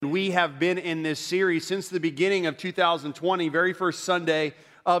And we have been in this series since the beginning of 2020, very first Sunday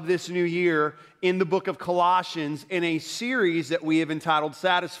of this new year, in the book of Colossians, in a series that we have entitled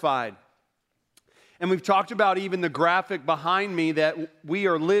Satisfied. And we've talked about even the graphic behind me that we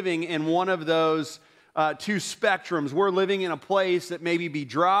are living in one of those two spectrums. We're living in a place that maybe be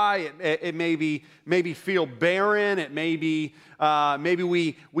dry, it maybe feel barren, it maybe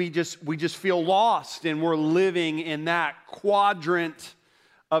we just feel lost, and we're living in that quadrant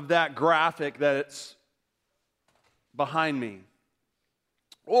of that graphic that's behind me.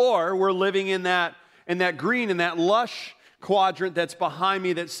 Or we're living in that green, in that lush quadrant that's behind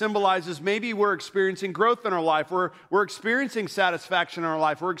me that symbolizes maybe we're experiencing growth in our life. We're experiencing satisfaction in our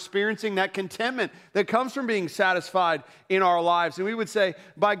life. We're experiencing that contentment that comes from being satisfied in our lives. And we would say,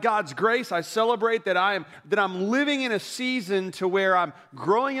 by God's grace, I celebrate that I'm living in a season to where I'm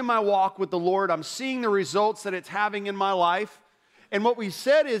growing in my walk with the Lord. I'm seeing the results that it's having in my life. And what we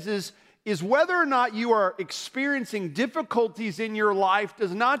said is whether or not you are experiencing difficulties in your life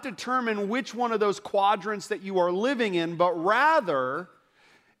does not determine which one of those quadrants that you are living in, but rather,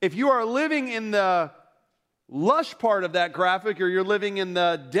 if you are living in the lush part of that graphic or you're living in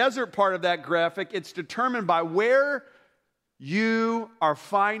the desert part of that graphic, it's determined by where you are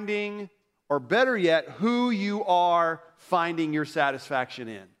finding, or better yet, who you are finding your satisfaction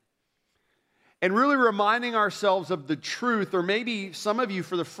in. And really reminding ourselves of the truth, or maybe some of you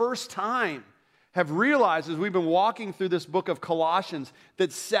for the first time have realized as we've been walking through this book of Colossians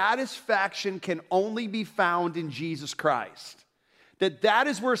that satisfaction can only be found in Jesus Christ. That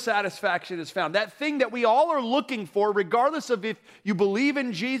is where satisfaction is found. That thing that we all are looking for, regardless of if you believe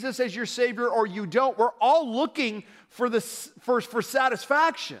in Jesus as your Savior or you don't, we're all looking for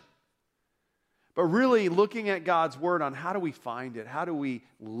satisfaction. But really looking at God's Word on how do we find it? How do we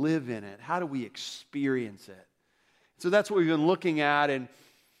live in it? How do we experience it? So that's what we've been looking at, and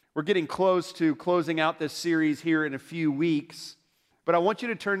we're getting close to closing out this series here in a few weeks. But I want you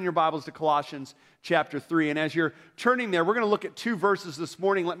to turn your Bibles to Colossians chapter 3. And as you're turning there, we're going to look at two verses this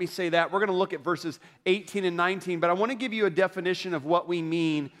morning. Let me say that. We're going to look at verses 18 and 19. But I want to give you a definition of what we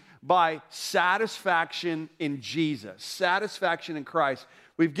mean by satisfaction in Jesus, satisfaction in Christ.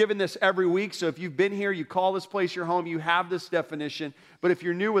 We've given this every week, so if you've been here, you call this place your home, you have this definition. But if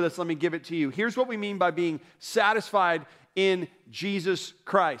you're new with us, let me give it to you. Here's what we mean by being satisfied in Jesus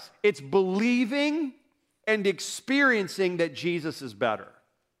Christ. It's believing and experiencing that Jesus is better.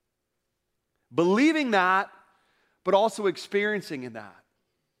 Believing that, but also experiencing in that.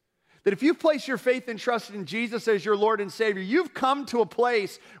 That if you've placed your faith and trust in Jesus as your Lord and Savior, you've come to a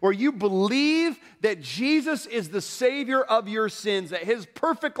place where you believe that Jesus is the Savior of your sins, that His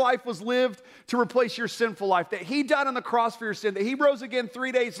perfect life was lived to replace your sinful life, that He died on the cross for your sin, that He rose again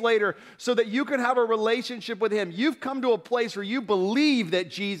 3 days later so that you can have a relationship with Him. You've come to a place where you believe that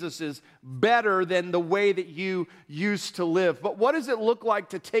Jesus is better than the way that you used to live. But what does it look like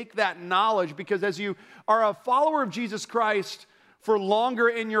to take that knowledge? Because as you are a follower of Jesus Christ for longer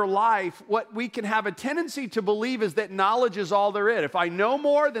in your life, what we can have a tendency to believe is that knowledge is all there is. If I know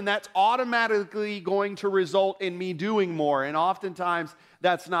more, then that's automatically going to result in me doing more. And oftentimes,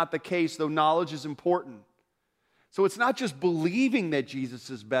 that's not the case, though knowledge is important. So it's not just believing that Jesus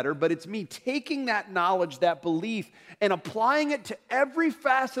is better, but it's me taking that knowledge, that belief, and applying it to every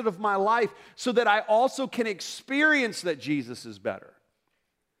facet of my life so that I also can experience that Jesus is better.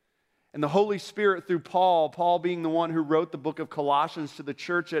 And the Holy Spirit through Paul being the one who wrote the book of Colossians to the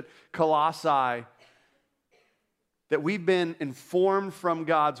church at Colossae, that we've been informed from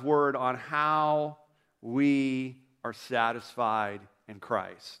God's Word on how we are satisfied in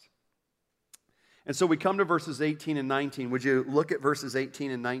Christ. And so we come to verses 18 and 19. Would you look at verses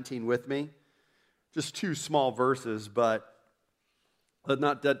 18 and 19 with me? Just two small verses, but let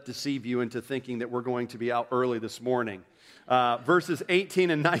not that deceive you into thinking that we're going to be out early this morning. Verses 18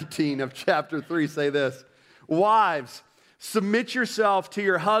 and 19 of chapter 3 say this: Wives, submit yourself to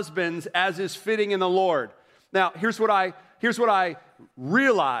your husbands as is fitting in the Lord. Now, here's what I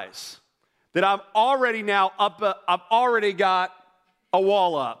realize, that I've already got a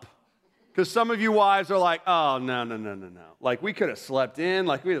wall up. Because some of you wives are like, oh, no. Like, we could have slept in.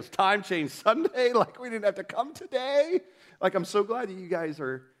 Like, we just time changed Sunday. Like, we didn't have to come today. Like, I'm so glad that you guys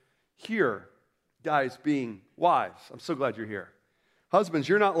are here. Guys being wives. I'm so glad you're here. Husbands,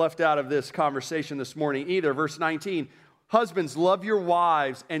 you're not left out of this conversation this morning either. Verse 19, husbands, love your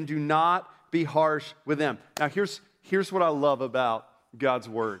wives and do not be harsh with them. Now, here's what I love about God's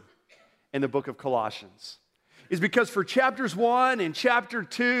Word in the book of Colossians. Is because for chapters 1 and chapter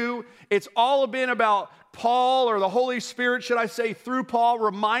 2, it's all been about Paul, or the Holy Spirit, should I say, through Paul,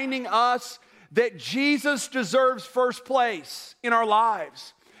 reminding us that Jesus deserves first place in our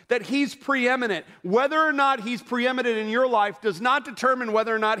lives. that he's preeminent. Whether or not he's preeminent in your life does not determine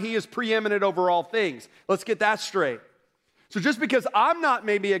whether or not he is preeminent over all things. Let's get that straight. So just because I'm not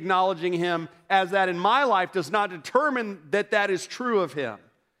maybe acknowledging him as that in my life does not determine that that is true of him.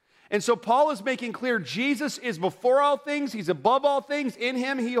 And so Paul is making clear Jesus is before all things. He's above all things. In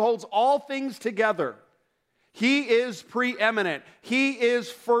him, he holds all things together. He is preeminent. He is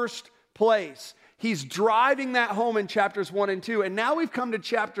first place. He's driving that home in chapters 1 and 2. And now we've come to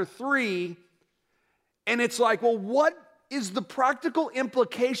chapter 3, and it's like, well, what is the practical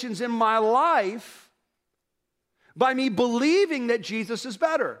implications in my life by me believing that Jesus is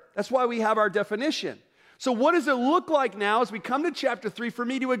better? That's why we have our definition. So what does it look like now as we come to chapter 3 for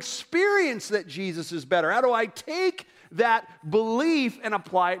me to experience that Jesus is better? How do I take that belief and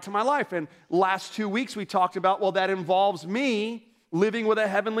apply it to my life? And last 2 weeks we talked about, well, that involves me living with a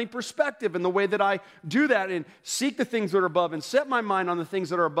heavenly perspective. And the way that I do that and seek the things that are above and set my mind on the things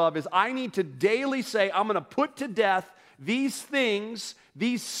that are above is I need to daily say, I'm going to put to death these things,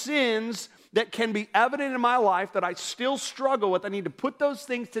 these sins that can be evident in my life that I still struggle with. I need to put those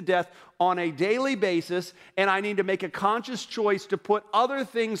things to death on a daily basis, and I need to make a conscious choice to put other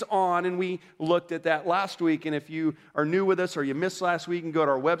things on. And we looked at that last week. And if you are new with us or you missed last week, you can go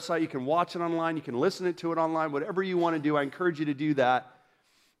to our website. You can watch it online. You can listen to it online. Whatever you want to do, I encourage you to do that.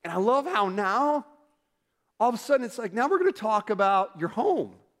 And I love how now, all of a sudden, it's like, now we're going to talk about your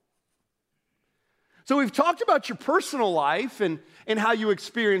home. So we've talked about your personal life and how you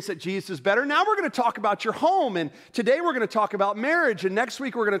experience that Jesus is better. Now we're going to talk about your home. And today we're going to talk about marriage. And next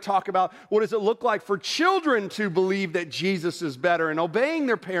week we're going to talk about what does it look like for children to believe that Jesus is better and obeying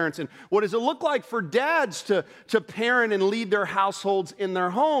their parents. And what does it look like for dads to parent and lead their households in their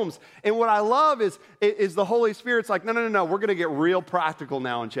homes. And what I love is the Holy Spirit's like, no. We're going to get real practical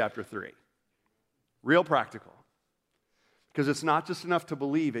now in chapter 3. Real practical. Because it's not just enough to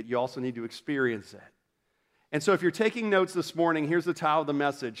believe it, you also need to experience it. And so if you're taking notes this morning, here's the title of the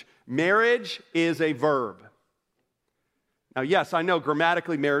message. Marriage is a verb. Now, yes, I know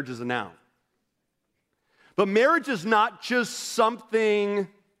grammatically marriage is a noun. But marriage is not just something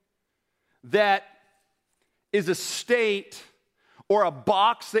that is a state or a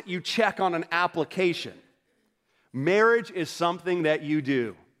box that you check on an application. Marriage is something that you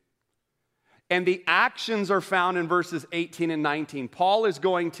do. And the actions are found in verses 18 and 19. Paul is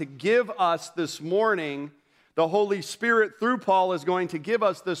going to give us this morning, the Holy Spirit through Paul is going to give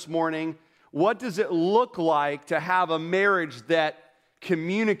us this morning, what does it look like to have a marriage that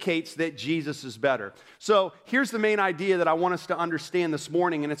communicates that Jesus is better? So here's the main idea that I want us to understand this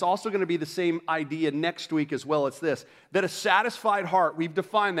morning, and it's also going to be the same idea next week as well. It's this, that a satisfied heart, we've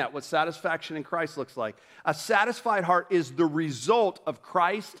defined that, what satisfaction in Christ looks like. A satisfied heart is the result of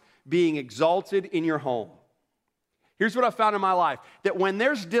Christ being exalted in your home. Here's what I found in my life, that when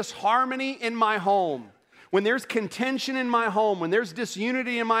there's disharmony in my home, when there's contention in my home, when there's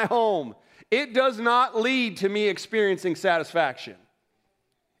disunity in my home, it does not lead to me experiencing satisfaction.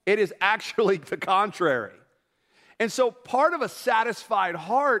 It is actually the contrary. And so part of a satisfied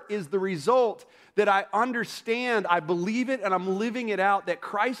heart is the result that I understand, I believe it, and I'm living it out, that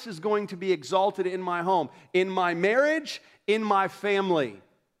Christ is going to be exalted in my home, in my marriage, in my family.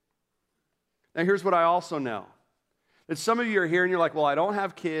 Now, here's what I also know. That some of you are here and you're like, well, I don't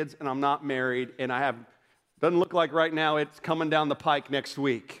have kids and I'm not married and doesn't look like right now it's coming down the pike next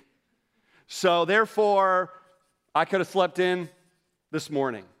week. So therefore, I could have slept in this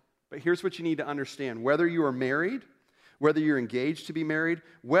morning. But here's what you need to understand. Whether you are married, whether you're engaged to be married,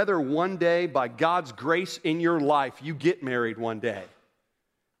 whether one day by God's grace in your life you get married one day,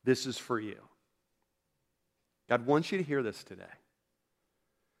 this is for you. God wants you to hear this today.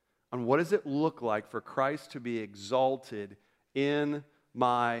 On what does it look like for Christ to be exalted in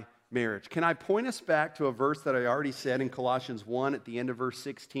my marriage? Can I point us back to a verse that I already said in Colossians 1 at the end of verse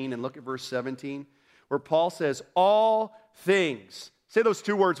 16 and look at verse 17 where Paul says, all things. Say those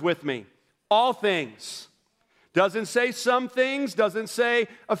two words with me. All things. Doesn't say some things, doesn't say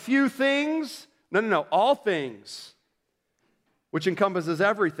a few things. No. All things, which encompasses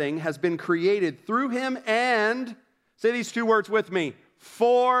everything, has been created through him and, say these two words with me,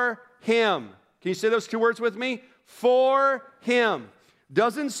 for him. Can you say those two words with me? For him.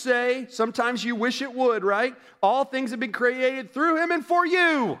 Doesn't say, sometimes you wish it would, right? All things have been created through him and for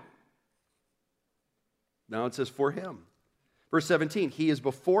you. No, it says for him. Verse 17, he is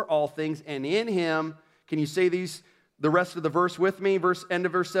before all things, and in him, can you say the rest of the verse with me? End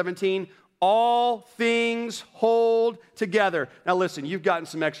of verse 17, all things hold together. Now listen, you've gotten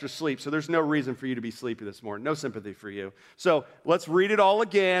some extra sleep, so there's no reason for you to be sleepy this morning. No sympathy for you. So let's read it all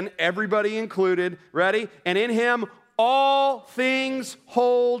again, everybody included. Ready? And in him, all things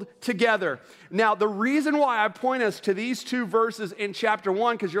hold together. Now, the reason why I point us to these two verses in chapter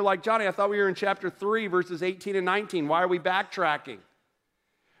 1, because you're like, Johnny, I thought we were in chapter 3, verses 18 and 19. Why are we backtracking?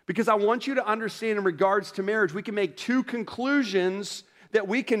 Because I want you to understand in regards to marriage, we can make two conclusions that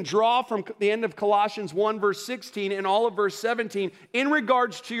we can draw from the end of Colossians 1, verse 16, and all of verse 17 in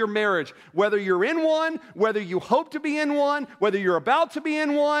regards to your marriage. Whether you're in one, whether you hope to be in one, whether you're about to be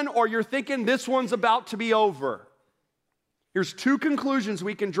in one, or you're thinking this one's about to be over. Here's two conclusions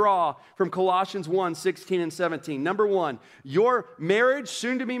we can draw from Colossians 1, 16 and 17. Number one, your marriage,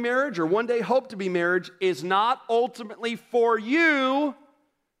 soon to be marriage, or one day hope to be marriage, is not ultimately for you,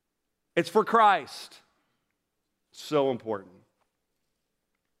 it's for Christ. So important.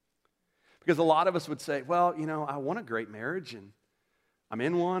 Because a lot of us would say, well, you know, I want a great marriage, and I'm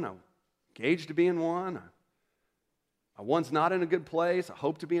in one, I'm engaged to be in one, one's not in a good place, I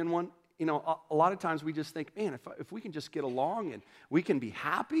hope to be in one. You know, a lot of times we just think, man, if we can just get along and we can be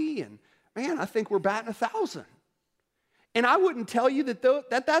happy, and man, I think we're batting 1,000. And I wouldn't tell you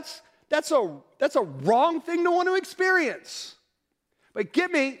that's a wrong thing to want to experience. But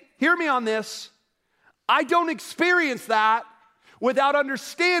hear me on this. I don't experience that without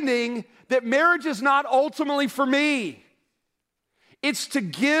understanding that marriage is not ultimately for me. It's to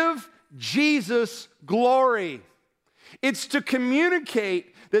give Jesus glory. It's to communicate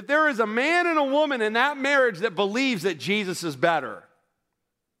that there is a man and a woman in that marriage that believes that Jesus is better.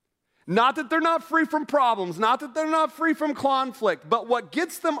 Not that they're not free from problems, not that they're not free from conflict, but what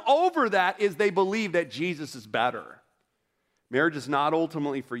gets them over that is they believe that Jesus is better. Marriage is not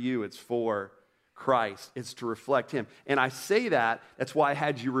ultimately for you, it's for Christ. It's to reflect Him. And I say that's why I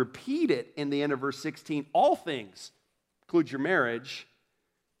had you repeat it in the end of verse 16. All things, includes your marriage,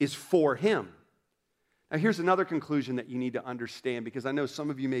 is for Him. Now here's another conclusion that you need to understand, because I know some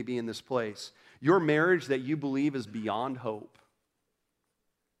of you may be in this place. Your marriage that you believe is beyond hope.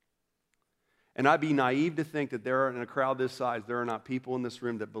 And I'd be naive to think that there are, in a crowd this size, there are not people in this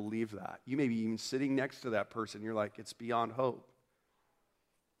room that believe that. You may be even sitting next to that person. You're like, it's beyond hope.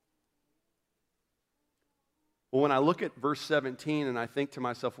 Well, when I look at verse 17 and I think to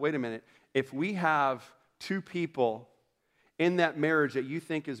myself, wait a minute, if we have two people in that marriage that you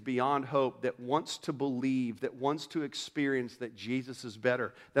think is beyond hope, that wants to believe, that wants to experience that Jesus is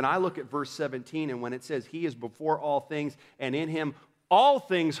better, then I look at verse 17, and when it says He is before all things, and in Him all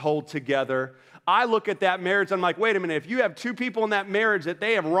things hold together, I look at that marriage, I'm like, wait a minute, if you have two people in that marriage that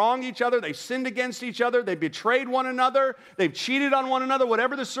they have wronged each other, they've sinned against each other, they've betrayed one another, they've cheated on one another,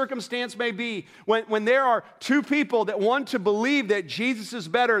 whatever the circumstance may be, when there are two people that want to believe that Jesus is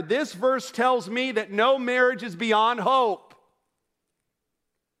better, this verse tells me that no marriage is beyond hope.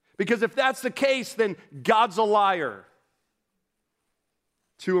 Because if that's the case, then God's a liar.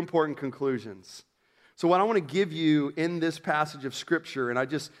 Two important conclusions. So what I want to give you in this passage of Scripture, and I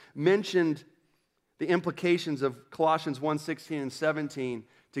just mentioned the implications of Colossians 1, 16 and 17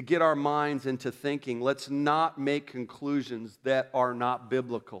 to get our minds into thinking. Let's not make conclusions that are not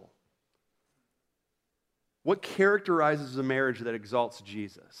biblical. What characterizes a marriage that exalts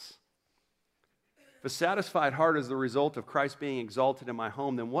Jesus? If a satisfied heart is the result of Christ being exalted in my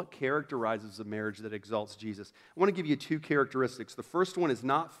home, then what characterizes a marriage that exalts Jesus? I want to give you two characteristics. The first one is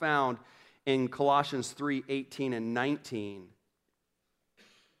not found in Colossians 3, 18 and 19.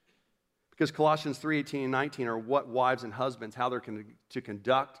 Because Colossians 3, 18 and 19 are what wives and husbands, how they're to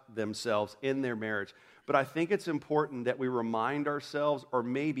conduct themselves in their marriage. But I think it's important that we remind ourselves, or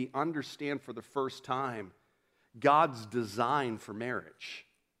maybe understand for the first time, God's design for marriage.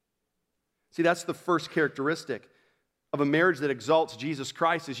 See, that's the first characteristic of a marriage that exalts Jesus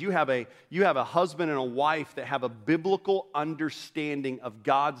Christ, is you have a husband and a wife that have a biblical understanding of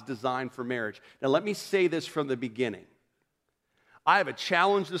God's design for marriage. Now, let me say this from the beginning. I have a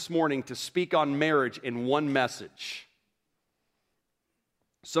challenge this morning to speak on marriage in one message.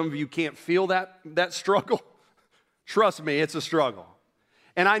 Some of you can't feel that struggle. Trust me, it's a struggle.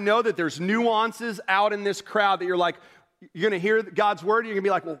 And I know that there's nuances out in this crowd that you're like, you're going to hear God's word, and you're going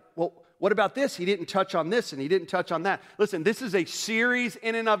to be like, well, what about this? He didn't touch on this, and he didn't touch on that. Listen, this is a series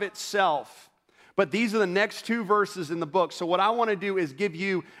in and of itself. But these are the next two verses in the book. So what I want to do is give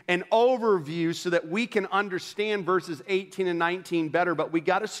you an overview so that we can understand verses 18 and 19 better. But we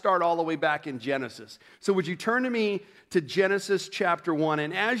got to start all the way back in Genesis. So would you turn to me to Genesis chapter 1?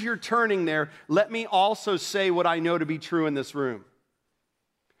 And as you're turning there, let me also say what I know to be true in this room.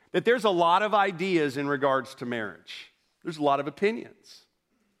 That there's a lot of ideas in regards to marriage. There's a lot of opinions.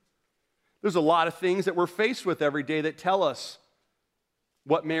 There's a lot of things that we're faced with every day that tell us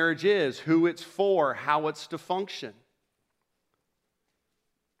what marriage is, who it's for, how it's to function.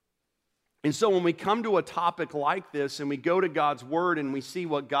 And so when we come to a topic like this and we go to God's Word and we see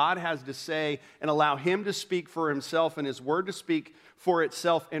what God has to say and allow Him to speak for Himself and His Word to speak for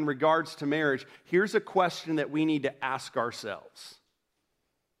itself in regards to marriage, here's a question that we need to ask ourselves.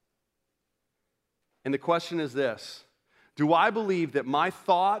 And the question is this: do I believe that my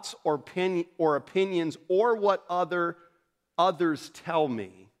thoughts or opinions or what others tell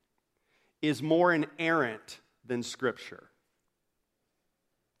me is more inerrant than Scripture?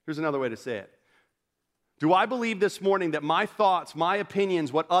 Here's another way to say it. Do I believe this morning that my thoughts, my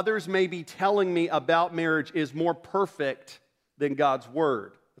opinions, what others may be telling me about marriage is more perfect than God's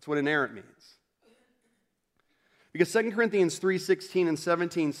Word? That's what inerrant means. Because 2 Corinthians 3:16 and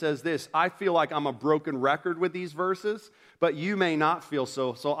 17 says this: I feel like I'm a broken record with these verses, but you may not feel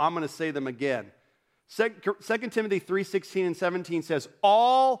so I'm going to say them again. 2 Timothy 3:16 and 17 says,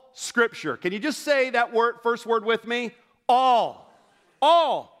 all Scripture. Can you just say that first word with me? All.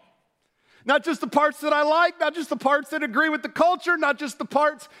 All. Not just the parts that I like, not just the parts that agree with the culture, not just the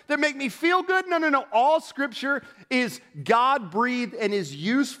parts that make me feel good. No. All Scripture is God-breathed and is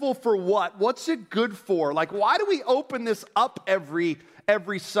useful for what? What's it good for? Like, why do we open this up every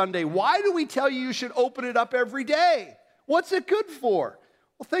Sunday? Why do we tell you should open it up every day? What's it good for?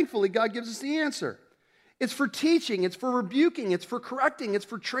 Well, thankfully, God gives us the answer. It's for teaching, it's for rebuking, it's for correcting, it's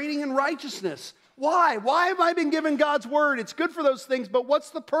for training in righteousness. Why? Why have I been given God's Word? It's good for those things, but what's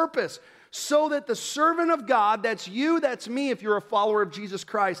the purpose? So that the servant of God, that's you, that's me, if you're a follower of Jesus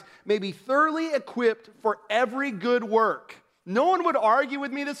Christ, may be thoroughly equipped for every good work. No one would argue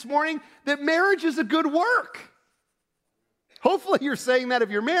with me this morning that marriage is a good work. Hopefully you're saying that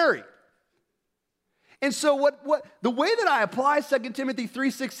if you're married. And so the way that I apply 2 Timothy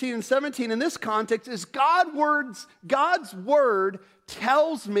 3:16 and 17 in this context is God's Word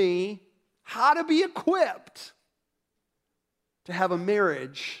tells me how to be equipped to have a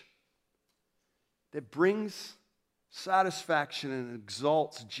marriage that brings satisfaction and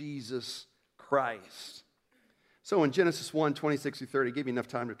exalts Jesus Christ. So in Genesis 1:26-30, give you enough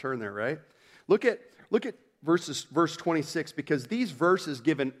time to turn there, right? Look at verse 26, because these verses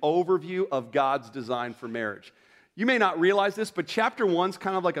give an overview of God's design for marriage. You may not realize this, but chapter 1's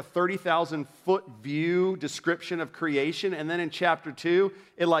kind of like a 30,000-foot view description of creation, and then in chapter 2,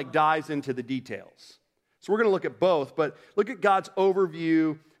 it like dives into the details. So we're going to look at both, but look at God's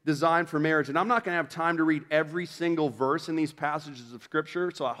overview design for marriage. And I'm not going to have time to read every single verse in these passages of Scripture,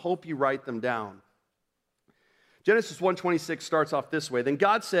 so I hope you write them down. Genesis 1:26 starts off this way. Then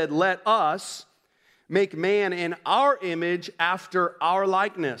God said, let us make man in our image after our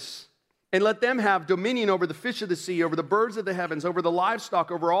likeness, and let them have dominion over the fish of the sea, over the birds of the heavens, over the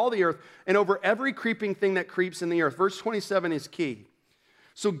livestock, over all the earth, and over every creeping thing that creeps in the earth. Verse 27 is key.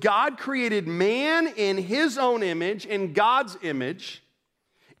 So God created man in His own image, in God's image.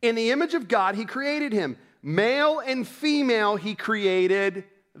 In the image of God, He created him. Male and female, He created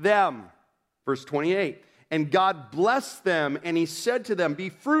them. Verse 28. And God blessed them, and He said to them, be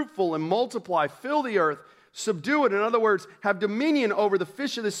fruitful and multiply, fill the earth, subdue it. In other words, have dominion over the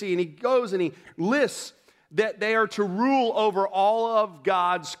fish of the sea. And He goes and He lists that they are to rule over all of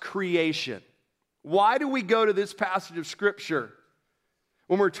God's creation. Why do we go to this passage of Scripture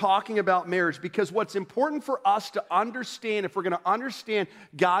when we're talking about marriage? Because what's important for us to understand, if we're going to understand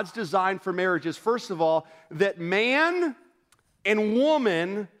God's design for marriage, is first of all, that man and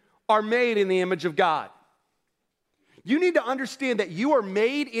woman are made in the image of God. You need to understand that you are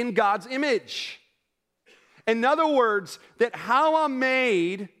made in God's image. In other words, that how I'm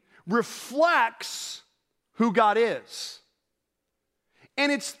made reflects who God is.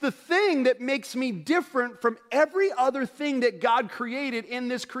 And it's the thing that makes me different from every other thing that God created in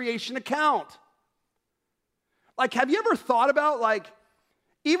this creation account. Like, have you ever thought about, like,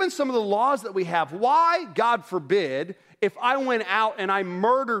 even some of the laws that we have? Why, God forbid, if I went out and I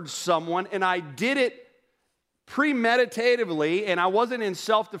murdered someone and I did it premeditatively and I wasn't in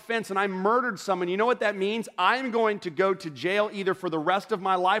self-defense and I murdered someone, you know what that means? I'm going to go to jail either for the rest of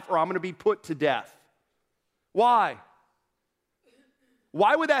my life or I'm going to be put to death. Why?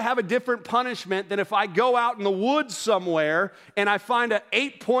 Why would that have a different punishment than if I go out in the woods somewhere and I find an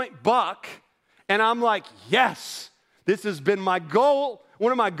 8-point buck and I'm like, yes, this has been my goal,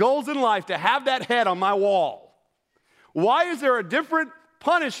 one of my goals in life, to have that head on my wall. Why is there a different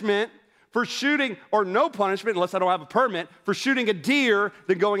punishment for shooting, or no punishment unless I don't have a permit, for shooting a deer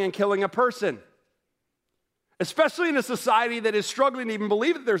than going and killing a person? Especially in a society that is struggling to even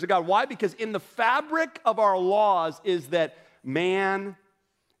believe that there's a God. Why? Because in the fabric of our laws is that man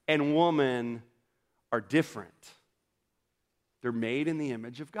and woman are different. They're made in the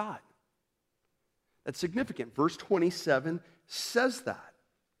image of God. That's significant. Verse 27 says that.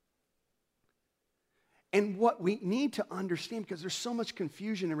 And what we need to understand, because there's so much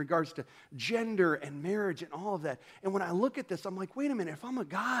confusion in regards to gender and marriage and all of that. And when I look at this, I'm like, wait a minute, if I'm a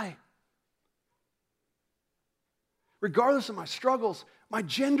guy, regardless of my struggles, my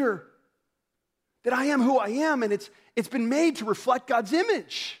gender, that I am who I am, and it's been made to reflect God's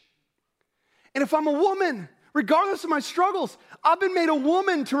image. And if I'm a woman, regardless of my struggles, I've been made a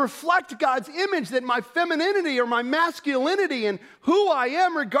woman to reflect God's image, that my femininity or my masculinity and who I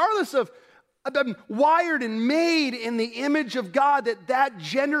am, regardless of, I've been wired and made in the image of God, that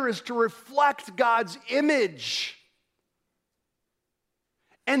gender is to reflect God's image.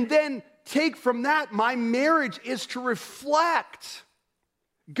 And then take from that, my marriage is to reflect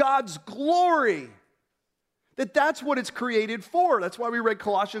God's glory. That's what it's created for. That's why we read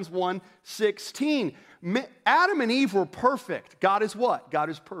Colossians 1:16. Adam and Eve were perfect. God is what? God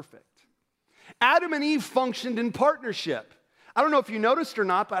is perfect. Adam and Eve functioned in partnership. I don't know if you noticed or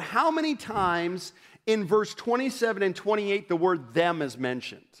not, but how many times in verse 27 and 28 the word them is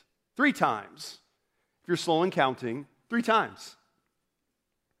mentioned? 3 times. If you're slow in counting, 3 times.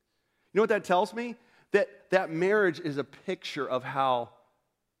 You know what that tells me? That marriage is a picture of how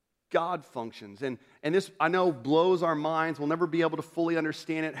God functions. And this, I know, blows our minds. We'll never be able to fully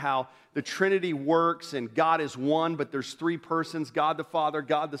understand it, how the Trinity works and God is one, but there's 3 persons, God the Father,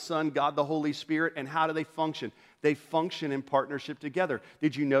 God the Son, God the Holy Spirit. And how do they function? They function in partnership together.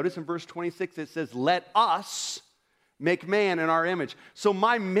 Did you notice in verse 26 it says, let us make man in our image. So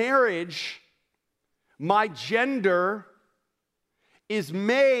my marriage, my gender is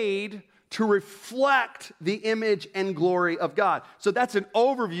made to reflect the image and glory of God. So that's an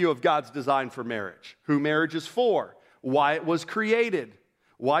overview of God's design for marriage. Who marriage is for, why it was created,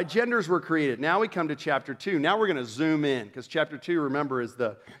 why genders were created. Now we come to chapter 2. Now we're going to zoom in, because chapter 2, remember, is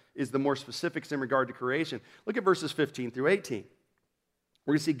the more specifics in regard to creation. Look at verses 15 through 18.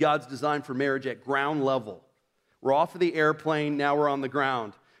 We're going to see God's design for marriage at ground level. We're off of the airplane, now we're on the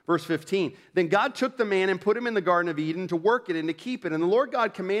ground. Verse 15, then God took the man and put him in the Garden of Eden to work it and to keep it. And the Lord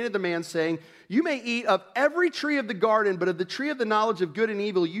God commanded the man, saying, you may eat of every tree of the garden, but of the tree of the knowledge of good and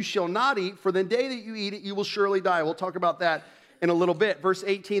evil you shall not eat, for the day that you eat it, you will surely die. We'll talk about that in a little bit. Verse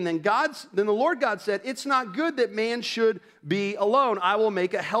 18, then the Lord God said, it's not good that man should be alone. I will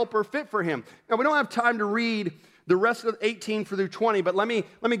make a helper fit for him. Now, we don't have time to read the rest of 18 through 20, but let me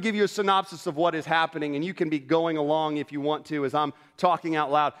give you a synopsis of what is happening, and you can be going along if you want to as I'm talking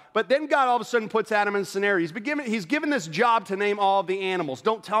out loud. But then God all of a sudden puts Adam in a scenario. He's given this job to name all of the animals.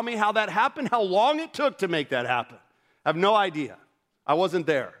 Don't tell me how that happened, how long it took to make that happen. I have no idea. I wasn't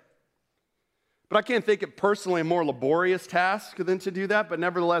there. But I can't think of personally a more laborious task than to do that. But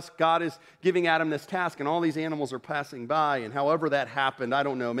nevertheless, God is giving Adam this task, and all these animals are passing by. And however that happened, I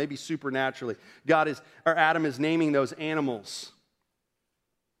don't know, maybe supernaturally, Adam is naming those animals.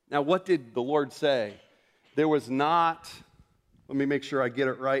 Now, what did the Lord say? There was not, let me make sure I get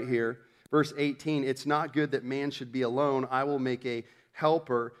it right here. Verse 18, it's not good that man should be alone. I will make a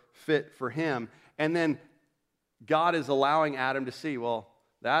helper fit for him. And then God is allowing Adam to see, well,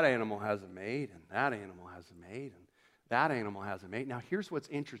 that animal has a mate, and that animal has a mate, and that animal has a mate. Now, here's what's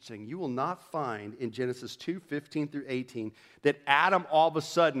interesting. You will not find in Genesis 2:15 through 18 that Adam all of a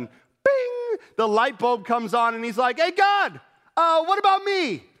sudden, bing, the light bulb comes on, and he's like, hey, God, what about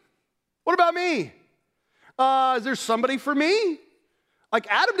me? What about me? Is there somebody for me? Like,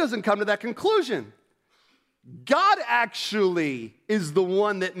 Adam doesn't come to that conclusion. God actually is the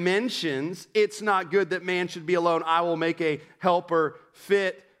one that mentions, it's not good that man should be alone. I will make a helper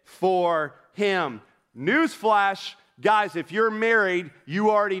fit for him. Newsflash, guys, if you're married, you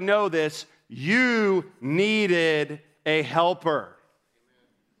already know this. You needed a helper.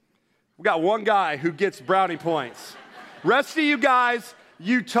 We got one guy who gets brownie points. Rest of you guys,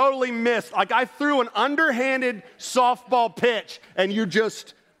 you totally missed. Like, I threw an underhanded softball pitch, and you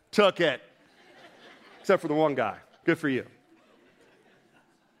just took it. Except for the one guy. Good for you.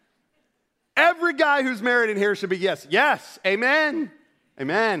 Every guy who's married in here should be yes. Yes. Amen.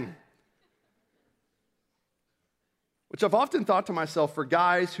 Amen. Which I've often thought to myself, for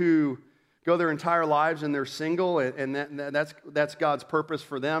guys who go their entire lives and they're single, and that's God's purpose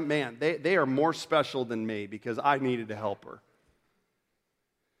for them, man, they are more special than me because I needed a helper.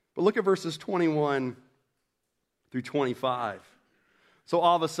 But look at verses 21 through 25. So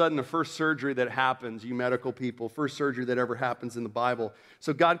all of a sudden, the first surgery that happens, you medical people, first surgery that ever happens in the Bible.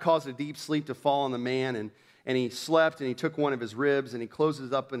 So God caused a deep sleep to fall on the man, and he slept, and he took one of his ribs, and he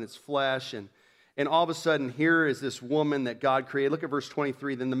closes up in its flesh, and all of a sudden, here is this woman that God created. Look at verse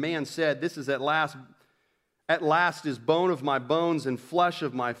 23. Then the man said, this is at last is bone of my bones and flesh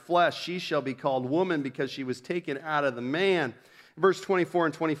of my flesh. She shall be called woman because she was taken out of the man. verse 24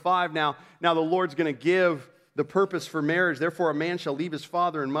 and 25, now the Lord's going to give the purpose for marriage. Therefore, a man shall leave his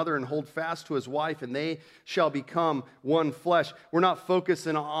father and mother and hold fast to his wife, and they shall become one flesh. We're not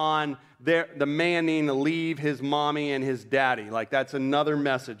focusing on the man needing to leave his mommy and his daddy. Like, that's another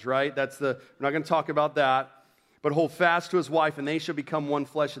message, right? We're not going to talk about that. But hold fast to his wife, and they shall become one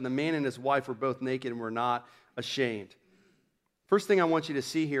flesh. And the man and his wife were both naked and were not ashamed. First thing I want you to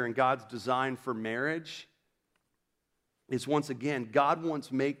see here in God's design for marriage is, once again, God wants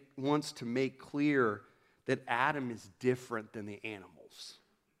to make clear that Adam is different than the animals.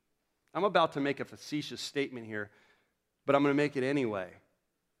 I'm about to make a facetious statement here, but I'm going to make it anyway.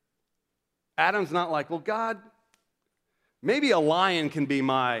 Adam's not like, well, God, maybe a lion can be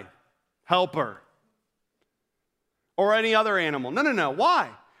my helper or any other animal. No. Why?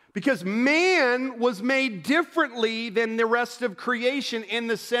 Because man was made differently than the rest of creation, in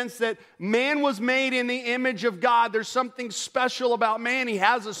the sense that man was made in the image of God. There's something special about man. He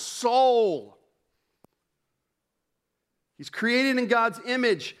has a soul. He's created in God's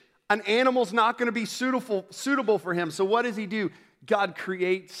image. An animal's not going to be suitable for him. So what does he do? God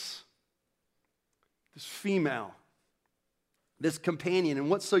creates this female, this companion. And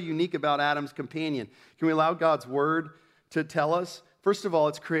what's so unique about Adam's companion? Can we allow God's word to tell us? First of all,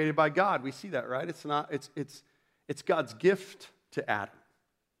 it's created by God. We see that, right? It's God's gift to Adam.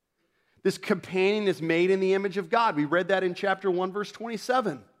 This companion is made in the image of God. We read that in chapter 1, verse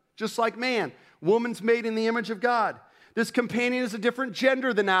 27. Just like man, woman's made in the image of God. This companion is a different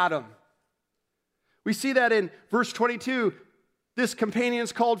gender than Adam. We see that in verse 22. This companion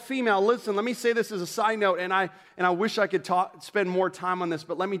is called female. Listen, let me say this as a side note, and I wish I could spend more time on this,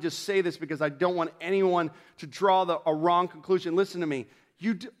 but let me just say this because I don't want anyone to draw a wrong conclusion. Listen to me.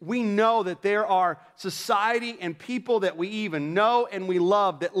 We know that there are society and people that we even know and we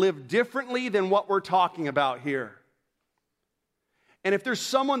love that live differently than what we're talking about here. And if there's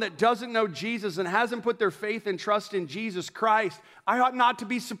someone that doesn't know Jesus and hasn't put their faith and trust in Jesus Christ, I ought not to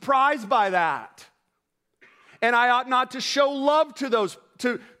be surprised by that. And I ought not to show love to those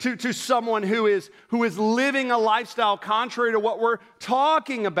to someone who is living a lifestyle contrary to what we're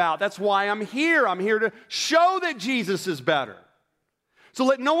talking about. That's why I'm here. I'm here to show that Jesus is better. So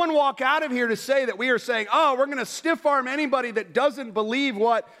let no one walk out of here to say that we are saying, oh, we're going to stiff arm anybody that doesn't believe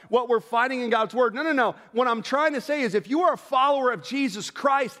what we're finding in God's word. No. What I'm trying to say is, if you are a follower of Jesus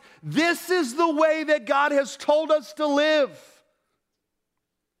Christ, this is the way that God has told us to live.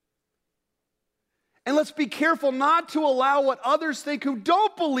 And let's be careful not to allow what others think who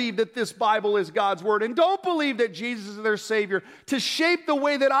don't believe that this Bible is God's word and don't believe that Jesus is their Savior to shape the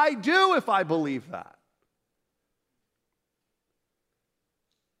way that I do if I believe that.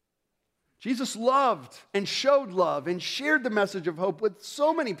 Jesus loved and showed love and shared the message of hope with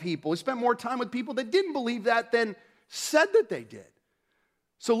so many people. He spent more time with people that didn't believe that than said that they did.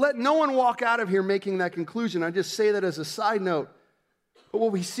 So let no one walk out of here making that conclusion. I just say that as a side note. But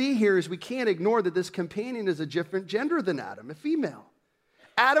what we see here is we can't ignore that this companion is a different gender than Adam, a female.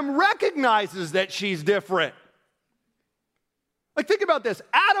 Adam recognizes that she's different. Like, think about this.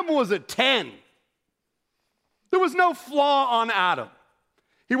 Adam was a 10. There was no flaw on Adam.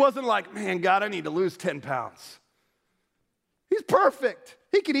 He wasn't like, man, God, I need to lose 10 pounds. He's perfect.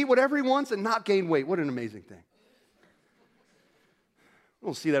 He can eat whatever he wants and not gain weight. What an amazing thing. We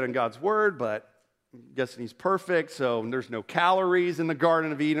don't see that in God's word, but I'm guessing he's perfect, so there's no calories in the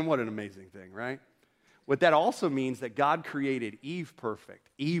Garden of Eden. What an amazing thing, right? What that also means that God created Eve perfect.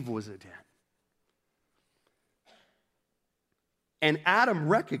 Eve was a 10. And Adam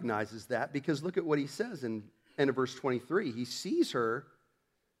recognizes that because look at what he says in end of verse 23. He sees her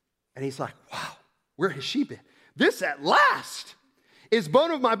and he's like, wow, where has she been? This at last is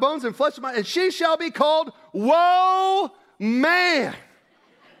bone of my bones and flesh of mine, and she shall be called Woe Man.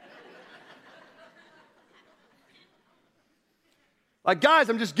 Like, guys,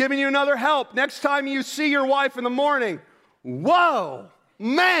 I'm just giving you another help. Next time you see your wife in the morning, whoa,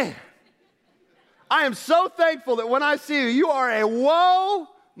 man. I am so thankful that when I see you, you are a whoa,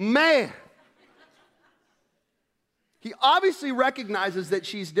 man. He obviously recognizes that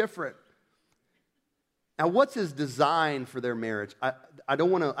she's different. Now, what's his design for their marriage? I don't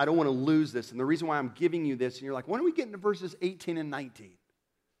want to lose this. And the reason why I'm giving you this, and you're like, when are we getting to verses 18 and 19?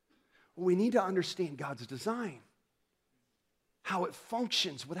 Well, we need to understand God's design, how it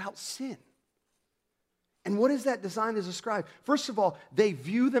functions without sin. And what is that design to describe? First of all, they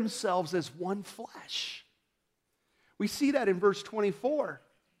view themselves as one flesh. We see that in verse 24.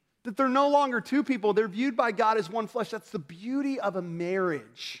 That they're no longer two people. They're viewed by God as one flesh. That's the beauty of a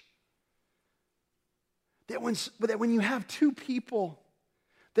marriage. That when you have two people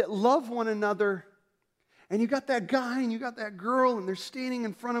that love one another And you got that guy and you got that girl, and they're standing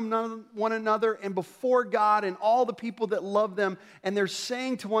in front of one another and before God and all the people that love them, and they're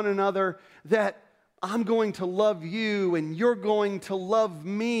saying to one another that I'm going to love you and you're going to love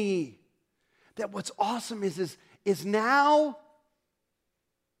me. That what's awesome is now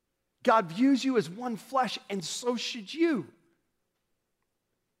God views you as one flesh, and so should you.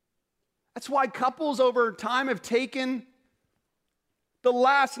 That's why couples over time have taken the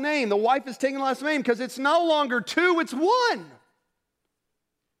last name. The wife is taking the last name because it's no longer two, it's one.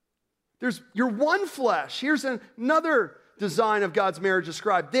 You're one flesh. Here's another design of God's marriage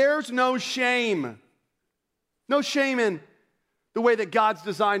described. There's no shame. No shame in the way that God's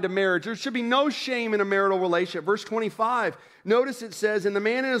designed a marriage. There should be no shame in a marital relationship. Verse 25, notice it says, and the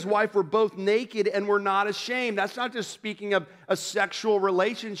man and his wife were both naked and were not ashamed. That's not just speaking of a sexual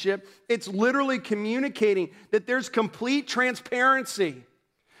relationship. It's literally communicating that there's complete transparency.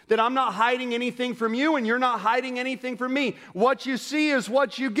 That I'm not hiding anything from you and you're not hiding anything from me. What you see is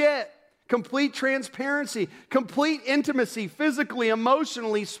what you get. Complete transparency, complete intimacy, physically,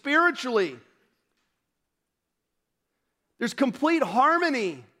 emotionally, spiritually. There's complete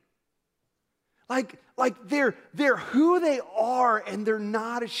harmony. Like they're who they are and they're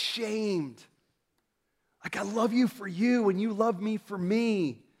not ashamed. Like I love you for you and you love me for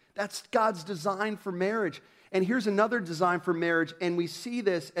me. That's God's design for marriage. And here's another design for marriage, and we see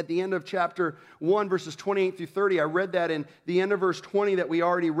this at the end of chapter 1, verses 28 through 30. I read that in the end of verse 20 that we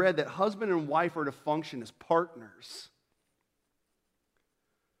already read, that husband and wife are to function as partners.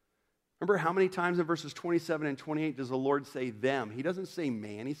 Remember how many times in verses 27 and 28 does the Lord say them? He doesn't say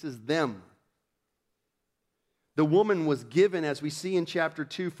man, he says them. The woman was given, as we see in chapter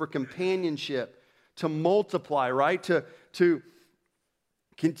 2, for companionship, to multiply, right? To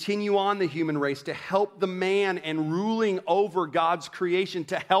continue on the human race, to help the man and ruling over God's creation,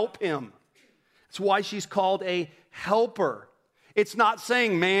 to help him. That's why she's called a helper. It's not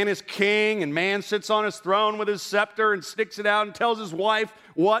saying man is king and man sits on his throne with his scepter and sticks it out and tells his wife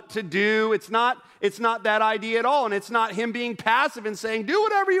what to do. It's not that idea at all. And it's not him being passive and saying, do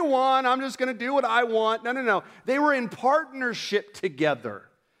whatever you want. I'm just going to do what I want. No. They were in partnership together.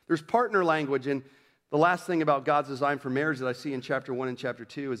 There's partner language. And the last thing about God's design for marriage that I see in chapter 1 and chapter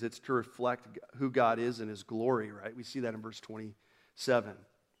 2 is it's to reflect who God is and his glory, right? We see that in verse 27.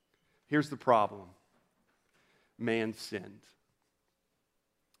 Here's the problem. Man sinned.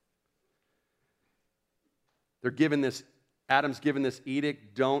 Adam's given this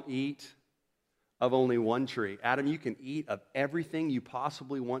edict, don't eat of only one tree. Adam, you can eat of everything you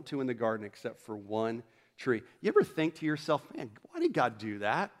possibly want to in the garden except for one tree. You ever think to yourself, man, why did God do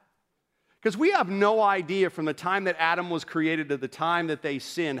that? Because we have no idea from the time that Adam was created to the time that they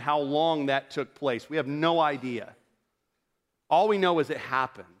sinned how long that took place. We have no idea. All we know is it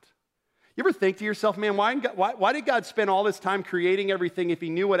happened. You ever think to yourself, man, why did God spend all this time creating everything if he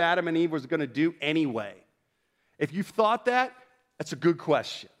knew what Adam and Eve was going to do anyway? If you've thought that, that's a good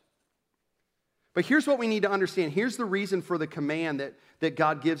question. But here's what we need to understand. Here's the reason for the command that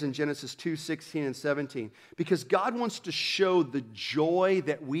God gives in Genesis 2, 16 and 17. Because God wants to show the joy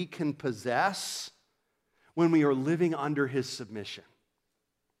that we can possess when we are living under his submission.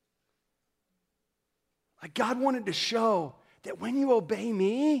 Like God wanted to show that when you obey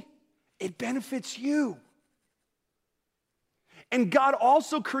me, it benefits you. And God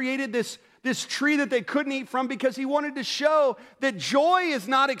also created this tree that they couldn't eat from because he wanted to show that joy is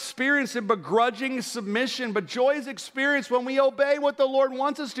not experienced in begrudging submission, but joy is experienced when we obey what the Lord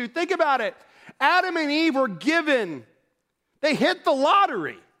wants us to. Think about it. Adam and Eve were given, they hit the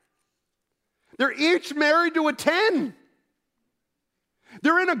lottery. They're each married to a 10.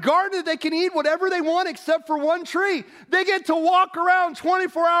 They're in a garden that they can eat whatever they want except for one tree. They get to walk around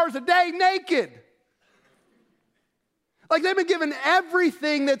 24 hours a day naked. Like they've been given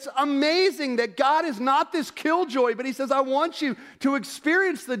everything that's amazing, that God is not this killjoy, but he says, I want you to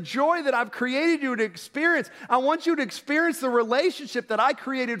experience the joy that I've created you to experience. I want you to experience the relationship that I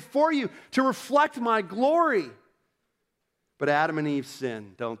created for you to reflect my glory. But Adam and Eve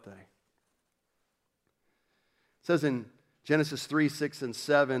sin, don't they? It says in Genesis 3, 6, and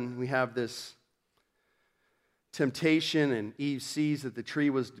 7, we have this temptation, and Eve sees that the tree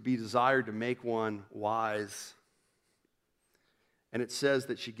was to be desired to make one wise. And it says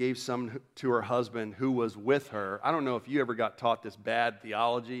that she gave some to her husband who was with her. I don't know if you ever got taught this bad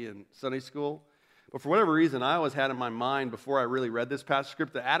theology in Sunday school, but for whatever reason, I always had in my mind before I really read this passage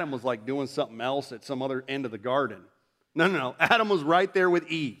script that Adam was like doing something else at some other end of the garden. No. Adam was right there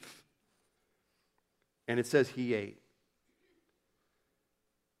with Eve. And it says he ate.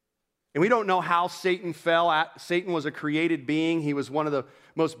 And we don't know how Satan fell. Satan was a created being. He was one of the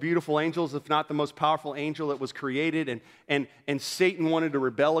most beautiful angels, if not the most powerful angel that was created. And Satan wanted to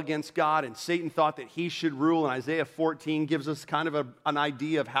rebel against God, and Satan thought that he should rule. And Isaiah 14 gives us kind of an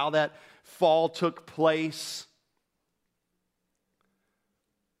idea of how that fall took place.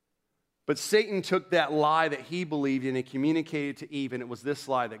 But Satan took that lie that he believed in and communicated to Eve, and it was this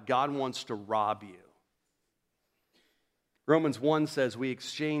lie that God wants to rob you. Romans 1 says we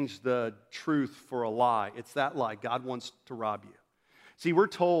exchange the truth for a lie. It's that lie. God wants to rob you. See, we're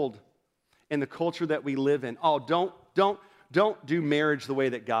told in the culture that we live in, oh, don't do marriage the way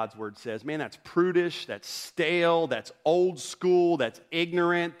that God's word says. Man, that's prudish, that's stale, that's old school, that's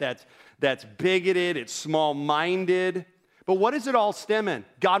ignorant, that's bigoted, it's small-minded. But what does it all stem in?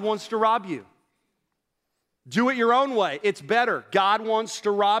 God wants to rob you. Do it your own way. It's better. God wants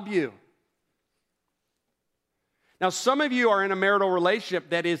to rob you. Now, some of you are in a marital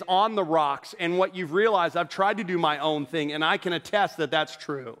relationship that is on the rocks, and what you've realized, I've tried to do my own thing, and I can attest that that's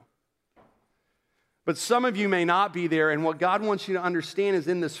true. But some of you may not be there, and what God wants you to understand is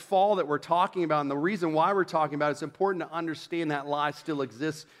in this fall that we're talking about, and the reason why we're talking about it, it's important to understand that lie still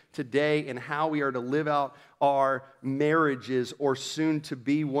exists today and how we are to live out our marriages, or soon to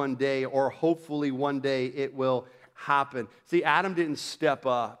be one day, or hopefully one day it will happen. See, Adam didn't step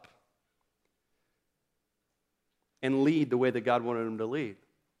up and lead the way that God wanted him to lead.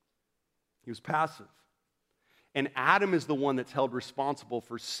 He was passive. And Adam is the one that's held responsible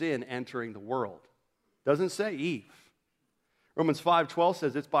for sin entering the world. Doesn't say Eve. Romans 5:12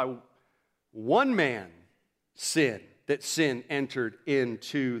 says it's by one man sin that sin entered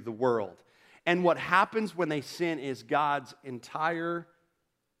into the world. And what happens when they sin is God's entire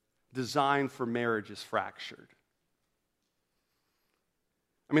design for marriage is fractured.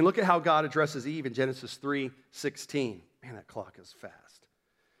 I mean, look at how God addresses Eve in Genesis 3:16. Man, that clock is fast.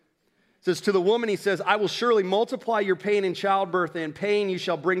 It says, to the woman, he says, I will surely multiply your pain in childbirth, and in pain you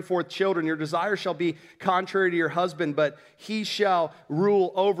shall bring forth children. Your desire shall be contrary to your husband, but he shall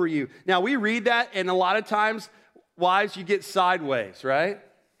rule over you. Now, we read that, and a lot of times, wives, you get sideways, right?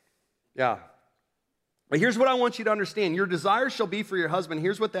 Yeah. But here's what I want you to understand. Your desire shall be for your husband.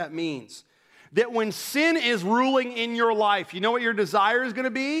 Here's what that means. That when sin is ruling in your life, you know what your desire is going to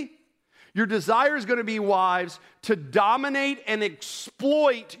be? Your desire is going to be, wives, to dominate and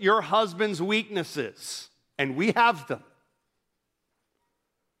exploit your husband's weaknesses. And we have them.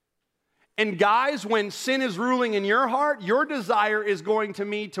 And guys, when sin is ruling in your heart, your desire is going to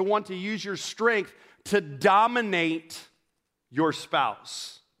be to want to use your strength to dominate your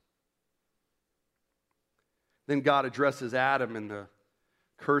spouse. Then God addresses Adam and the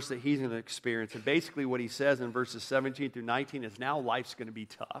curse that he's going to experience. And basically what he says in verses 17 through 19 is now life's going to be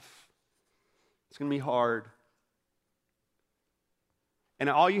tough. It's going to be hard. And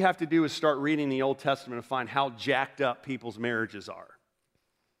all you have to do is start reading the Old Testament to find how jacked up people's marriages are,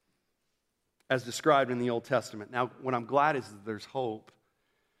 as described in the Old Testament. Now, what I'm glad is that there's hope.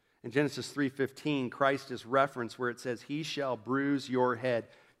 In Genesis 3:15, Christ is referenced where it says, he shall bruise your head.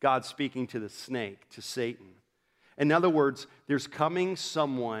 God speaking to the snake, to Satan. In other words, there's coming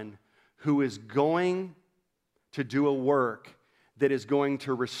someone who is going to do a work that is going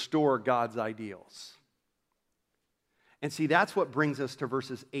to restore God's ideals. And see, that's what brings us to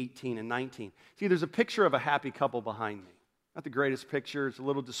verses 18 and 19. See, there's a picture of a happy couple behind me. Not the greatest picture, it's a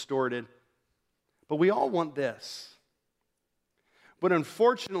little distorted. But we all want this. But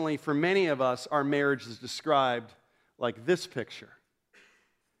unfortunately, for many of us, our marriage is described like this picture.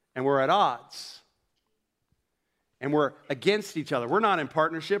 And we're at odds. And we're against each other. We're not in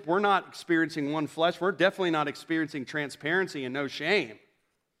partnership. We're not experiencing one flesh. We're definitely not experiencing transparency and no shame.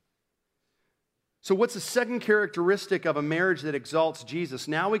 So what's the second characteristic of a marriage that exalts Jesus?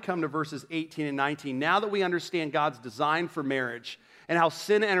 Now we come to verses 18 and 19. Now that we understand God's design for marriage and how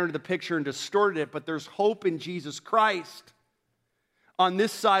sin entered the picture and distorted it, but there's hope in Jesus Christ on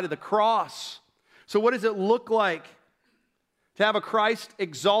this side of the cross. So what does it look like to have a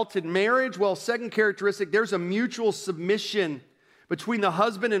Christ-exalted marriage? Well, second characteristic, there's a mutual submission between the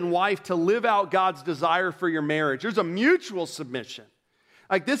husband and wife to live out God's desire for your marriage. There's a mutual submission.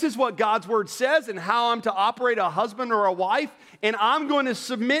 Like, this is what God's word says and how I'm to operate a husband or a wife, and I'm going to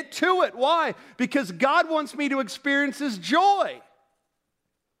submit to it. Why? Because God wants me to experience his joy.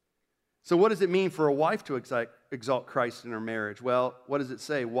 So what does it mean for a wife to exalt Christ in her marriage? Well, what does it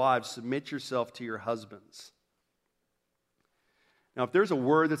say? Wives, submit yourself to your husbands. Now, if there's a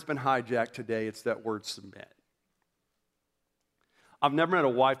word that's been hijacked today, it's that word submit. I've never met a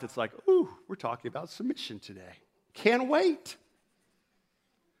wife that's like, ooh, we're talking about submission today. Can't wait.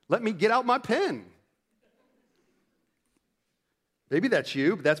 Let me get out my pen. Maybe that's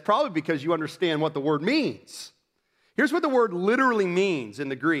you, but that's probably because you understand what the word means. Here's what the word literally means in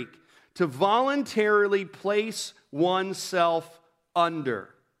the Greek: to voluntarily place oneself under.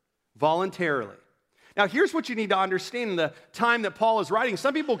 Voluntarily. Now, here's what you need to understand in the time that Paul is writing.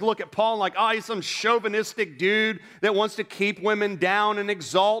 Some people look at Paul like, he's some chauvinistic dude that wants to keep women down and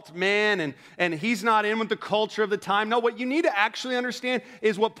exalt men, and he's not in with the culture of the time. No, what you need to actually understand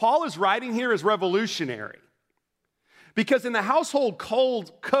is what Paul is writing here is revolutionary. Because in the household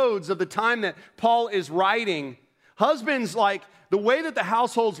codes of the time that Paul is writing, husbands, like, the way that the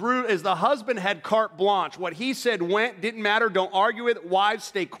household's ruled is the husband had carte blanche. What he said went, didn't matter, don't argue with it. Wives,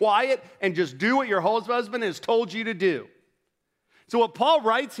 stay quiet and just do what your husband has told you to do. So what Paul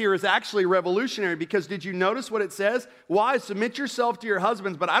writes here is actually revolutionary, because did you notice what it says? Wives, submit yourself to your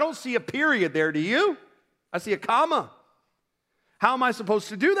husbands, but I don't see a period there, do you? I see a comma. How am I supposed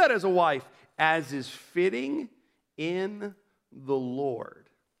to do that as a wife? As is fitting in the Lord.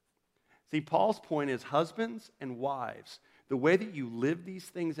 See, Paul's point is, husbands and wives, the way that you live these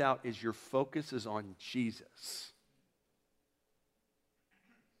things out is your focus is on Jesus,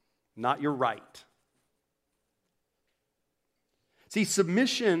 not your right. See,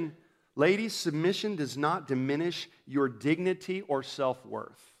 submission, ladies, submission does not diminish your dignity or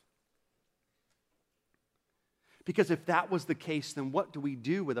self-worth. Because if that was the case, then what do we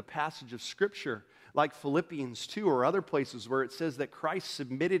do with a passage of Scripture like Philippians 2 or other places where it says that Christ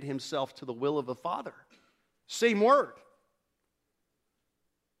submitted himself to the will of the Father? Same word.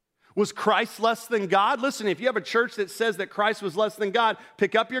 Was Christ less than God? Listen, if you have a church that says that Christ was less than God,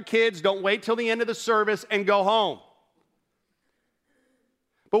 pick up your kids, don't wait till the end of the service, and go home.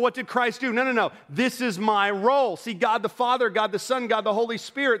 But what did Christ do? No. This is my role. See, God the Father, God the Son, God the Holy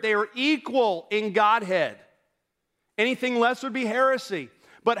Spirit, they are equal in Godhead. Anything less would be heresy.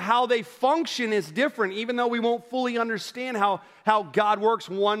 But how they function is different, even though we won't fully understand how God works,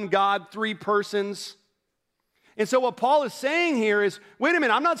 one God, three persons. And so what Paul is saying here is, wait a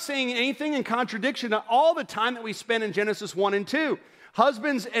minute, I'm not saying anything in contradiction to all the time that we spend in Genesis 1 and 2.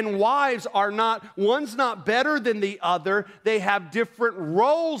 Husbands and wives are not, one's not better than the other. They have different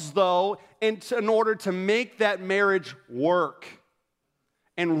roles, though, in order to make that marriage work.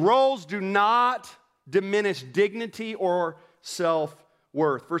 And roles do not diminish dignity or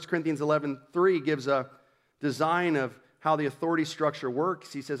self-worth. 1 Corinthians 11:3 gives a design of how the authority structure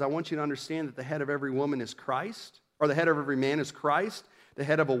works. He says, I want you to understand that the head of every woman is Christ, or the head of every man is Christ, the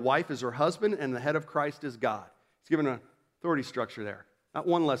head of a wife is her husband, and the head of Christ is God. He's given an authority structure there, not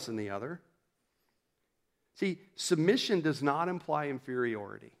one less than the other. See, submission does not imply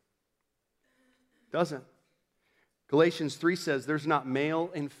inferiority. Doesn't. Galatians 3 says there's not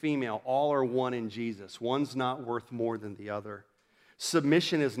male and female, all are one in Jesus. One's not worth more than the other.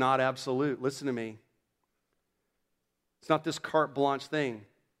 Submission is not absolute. Listen to me. It's not this carte blanche thing.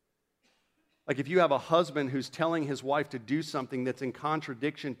 Like if you have a husband who's telling his wife to do something that's in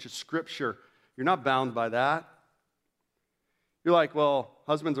contradiction to Scripture, you're not bound by that. You're like, well,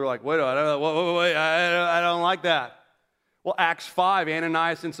 husbands are like, wait, I don't like that. Well, Acts 5,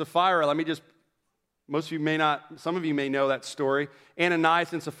 Ananias and Sapphira, most of you may not, some of you may know that story.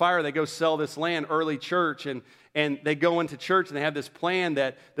 Ananias and Sapphira, they go sell this land, early church, and they go into church and they have this plan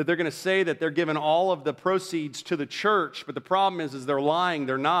that they're going to say that they're giving all of the proceeds to the church, but the problem is they're lying,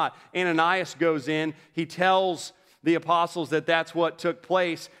 they're not. Ananias goes in, he tells the apostles that that's what took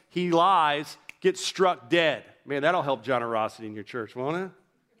place. He lies, gets struck dead. Man, that'll help generosity in your church, won't it?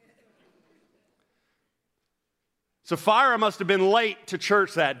 Sapphira must have been late to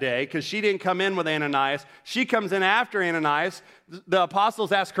church that day because she didn't come in with Ananias. She comes in after Ananias. The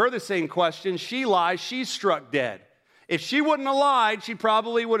apostles ask her the same question. She lies. She's struck dead. If she wouldn't have lied, she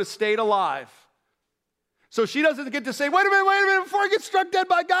probably would have stayed alive. So she doesn't get to say, wait a minute, before I get struck dead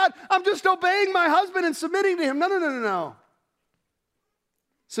by God, I'm just obeying my husband and submitting to him. No.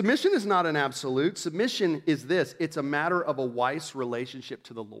 Submission is not an absolute. Submission is this. It's a matter of a wife's relationship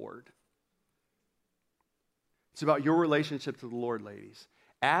to the Lord. It's about your relationship to the Lord, ladies,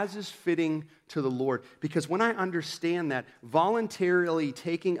 as is fitting to the Lord. Because when I understand that, voluntarily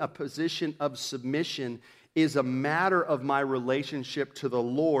taking a position of submission is a matter of my relationship to the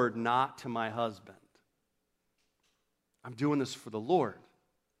Lord, not to my husband. I'm doing this for the Lord.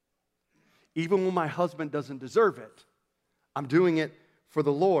 Even when my husband doesn't deserve it, I'm doing it for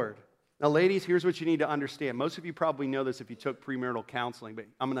the Lord. Now, ladies, here's what you need to understand. Most of you probably know this if you took premarital counseling,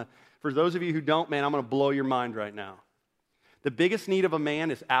 but for those of you who don't, man, I'm going to blow your mind right now. The biggest need of a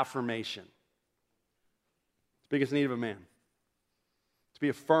man is affirmation. It's the biggest need of a man. To be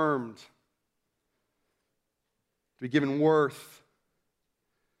affirmed. To be given worth.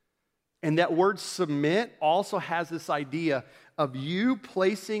 And that word submit also has this idea of you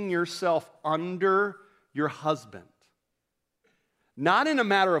placing yourself under your husband. Not in a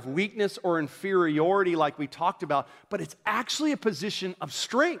matter of weakness or inferiority like we talked about, but it's actually a position of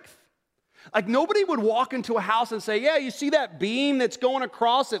strength. Like nobody would walk into a house and say, yeah, you see that beam that's going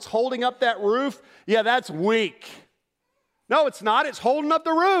across, that's holding up that roof? Yeah, that's weak. No, it's not. It's holding up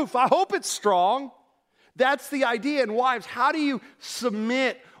the roof. I hope it's strong. That's the idea. And wives, how do you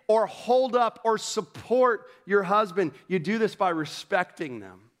submit or hold up or support your husband? You do this by respecting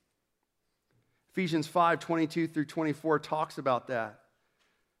them. Ephesians 5:22 through 24 talks about that.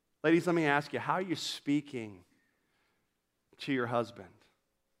 Ladies, let me ask you, how are you speaking to your husband?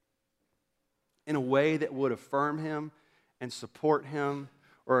 In a way that would affirm him and support him,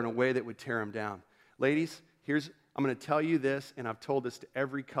 or in a way that would tear him down? Ladies, I'm going to tell you this, and I've told this to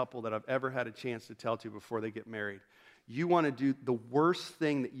every couple that I've ever had a chance to tell to before they get married. You want to do the worst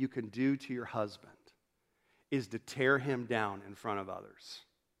thing that you can do to your husband is to tear him down in front of others.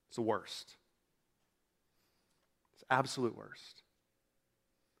 It's the worst. It's absolute worst.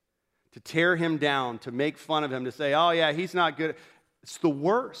 To tear him down, to make fun of him, to say, oh yeah, he's not good. It's the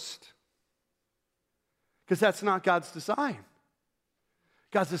worst. Because that's not God's design.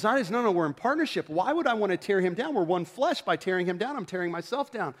 God's design is, no, we're in partnership. Why would I want to tear him down? We're one flesh. By tearing him down, I'm tearing myself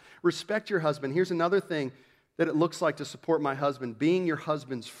down. Respect your husband. Here's another thing that it looks like to support my husband, being your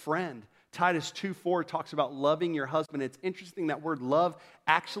husband's friend. Titus 2:4 talks about loving your husband. It's interesting that word love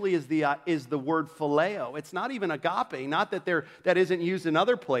actually is the word phileo. It's not even agape, not that isn't used in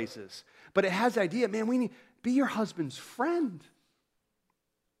other places. But it has the idea, man, we need to be your husband's friend.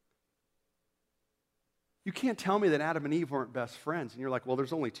 You can't tell me that Adam and Eve weren't best friends. And you're like, well,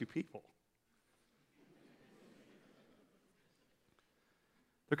 there's only two people.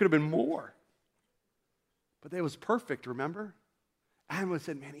 There could have been more. But it was perfect, remember? Adam would have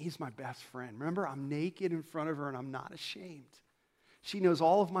said, man, he's my best friend. Remember, I'm naked in front of her and I'm not ashamed. She knows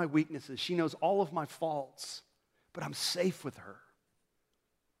all of my weaknesses. She knows all of my faults. But I'm safe with her.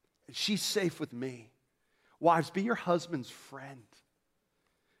 And she's safe with me. Wives, be your husband's friend.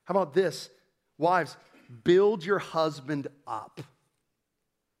 How about this? Wives, build your husband up.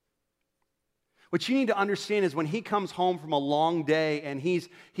 What you need to understand is when he comes home from a long day and he's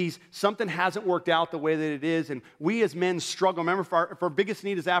something hasn't worked out the way that it is, and we as men struggle. Remember, if our biggest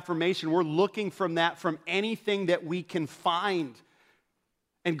need is affirmation, we're looking from anything that we can find.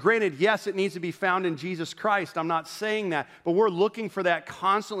 And granted, yes, it needs to be found in Jesus Christ. I'm not saying that, but we're looking for that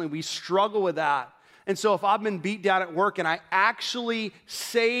constantly. We struggle with that. And so if I've been beat down at work and I actually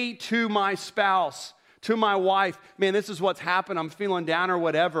say to my spouse, to my wife, man, this is what's happened, I'm feeling down or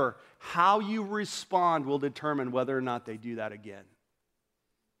whatever, how you respond will determine whether or not they do that again.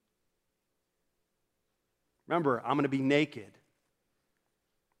 Remember, I'm going to be naked.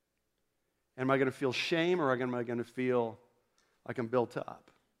 Am I going to feel shame or am I going to feel like I'm built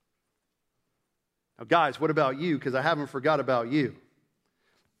up? Now, guys, what about you? Because I haven't forgot about you.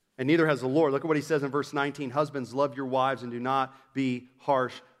 And neither has the Lord. Look at what he says in verse 19. Husbands, love your wives and do not be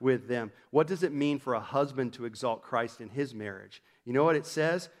harsh with them. What does it mean for a husband to exalt Christ in his marriage? You know what it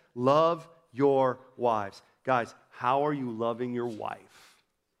says? Love your wives. Guys, how are you loving your wife?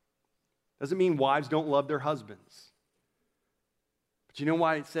 Doesn't mean wives don't love their husbands. But you know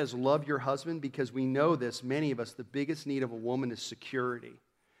why it says love your husband? Because we know this, many of us, the biggest need of a woman is security.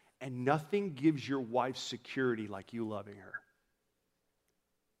 And nothing gives your wife security like you loving her.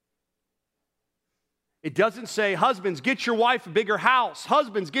 It doesn't say, husbands, get your wife a bigger house.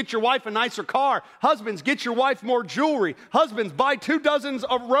 Husbands, get your wife a nicer car. Husbands, get your wife more jewelry. Husbands, buy 2 dozens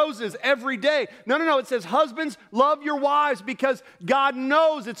of roses every day. No. It says, husbands, love your wives because God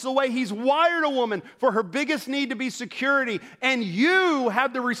knows it's the way he's wired a woman for her biggest need to be security. And you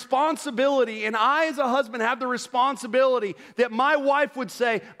have the responsibility, and I as a husband have the responsibility that my wife would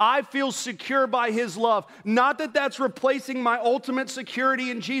say, I feel secure by his love. Not that that's replacing my ultimate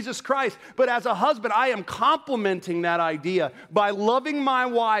security in Jesus Christ, but as a husband, I am complementing that idea by loving my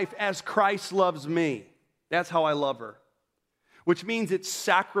wife as Christ loves me. That's how I love her. Which means it's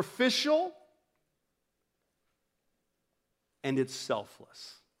sacrificial and it's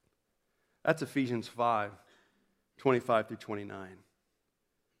selfless. That's Ephesians 5:25 through 29.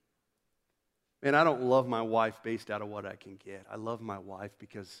 Man, I don't love my wife based out of what I can get. I love my wife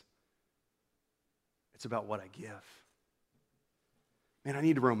because it's about what I give. Man, I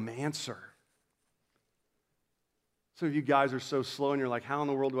need to romance her. Some of you guys are so slow and you're like, how in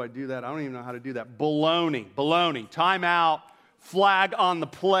the world do I do that? I don't even know how to do that. Baloney. Time out. Flag on the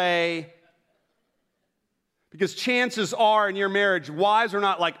play. Because chances are in your marriage, wives are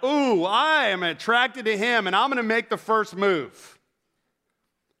not like, ooh, I am attracted to him and I'm going to make the first move.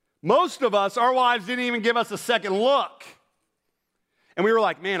 Most of us, our wives didn't even give us a second look. And we were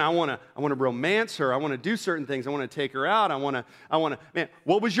like, man, I want to romance her. I want to do certain things. I want to take her out. I want to, man,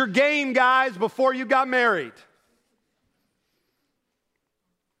 what was your game, guys, before you got married?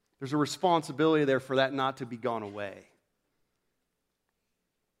 There's a responsibility there for that not to be gone away.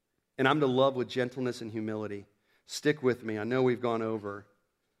 And I'm to love with gentleness and humility. Stick with me. I know we've gone over.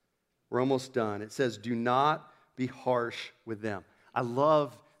 We're almost done. It says, do not be harsh with them. I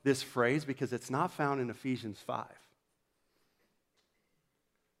love this phrase because it's not found in Ephesians 5.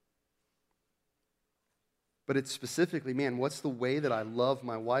 But it's specifically, man, what's the way that I love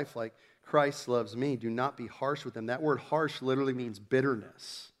my wife like Christ loves me? Do not be harsh with them. That word harsh literally means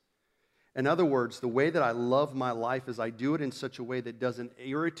bitterness. In other words, the way that I love my life is I do it in such a way that doesn't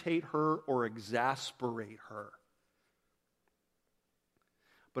irritate her or exasperate her.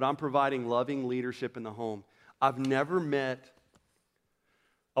 But I'm providing loving leadership in the home. I've never met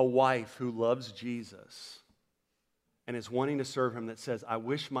a wife who loves Jesus and is wanting to serve him that says, I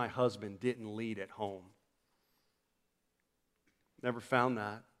wish my husband didn't lead at home. Never found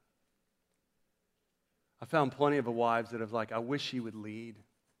that. I found plenty of wives that have like, I wish he would lead.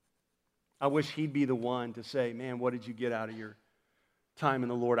 I wish he'd be the one to say, man, what did you get out of your time in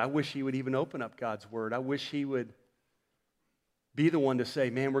the Lord? I wish he would even open up God's word. I wish he would be the one to say,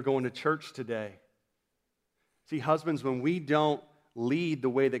 man, we're going to church today. See, husbands, when we don't lead the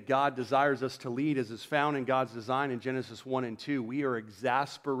way that God desires us to lead, as is found in God's design in Genesis 1 and 2, we are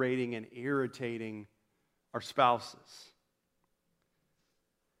exasperating and irritating our spouses.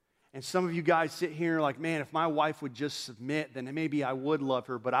 And some of you guys sit here like, man, if my wife would just submit, then maybe I would love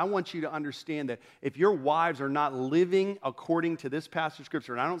her. But I want you to understand that if your wives are not living according to this passage of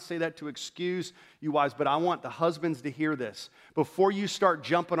Scripture, and I don't say that to excuse you wives, but I want the husbands to hear this. Before you start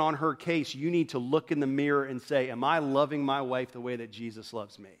jumping on her case, you need to look in the mirror and say, am I loving my wife the way that Jesus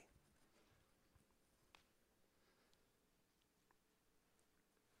loves me?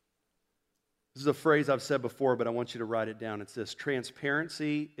 This is a phrase I've said before, but I want you to write it down. It's this: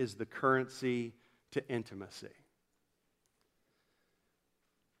 transparency is the currency to intimacy.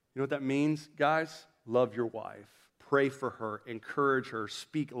 You know what that means, guys? Love your wife. Pray for her. Encourage her.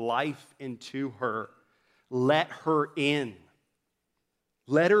 Speak life into her. Let her in.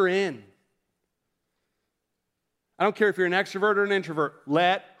 Let her in. I don't care if you're an extrovert or an introvert.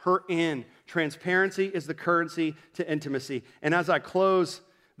 Let her in. Transparency is the currency to intimacy. And as I close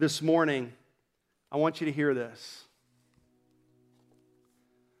this morning, I want you to hear this.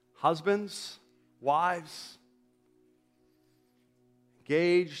 Husbands, wives,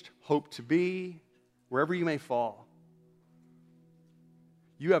 engaged, hope to be, wherever you may fall,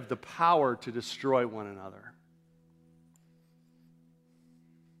 you have the power to destroy one another.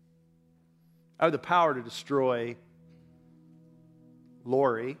 I have the power to destroy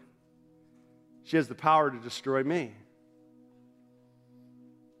Lori. She has the power to destroy me.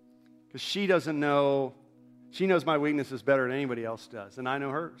 Because she doesn't know, she knows my weaknesses better than anybody else does, and I know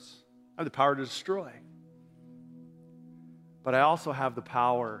hers. I have the power to destroy. But I also have the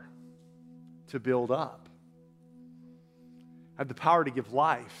power to build up. I have the power to give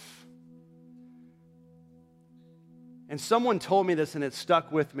life. And someone told me this, and it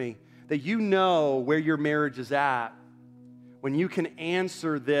stuck with me, that you know where your marriage is at when you can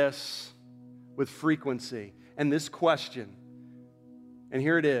answer this with frequency. And this question, and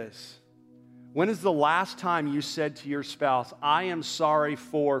here it is: when is the last time you said to your spouse, I am sorry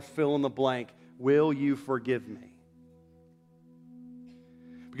for fill in the blank, will you forgive me?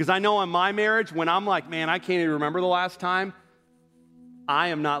 Because I know in my marriage, when I'm like, man, I can't even remember the last time, I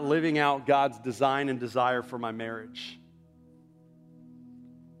am not living out God's design and desire for my marriage.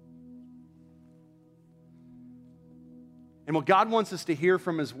 And what God wants us to hear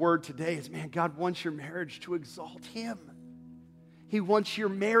from His Word today is, man, God wants your marriage to exalt Him. He wants your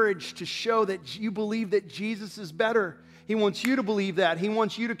marriage to show that you believe that Jesus is better. He wants you to believe that. He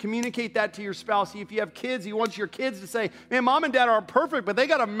wants you to communicate that to your spouse. If you have kids, He wants your kids to say, man, mom and dad aren't perfect, but they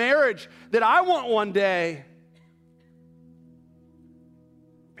got a marriage that I want one day.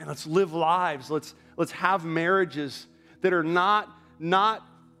 And let's live lives. Let's have marriages that are not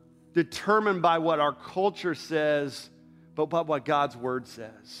determined by what our culture says, but by what God's Word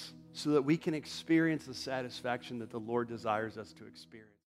says, so that we can experience the satisfaction that the Lord desires us to experience.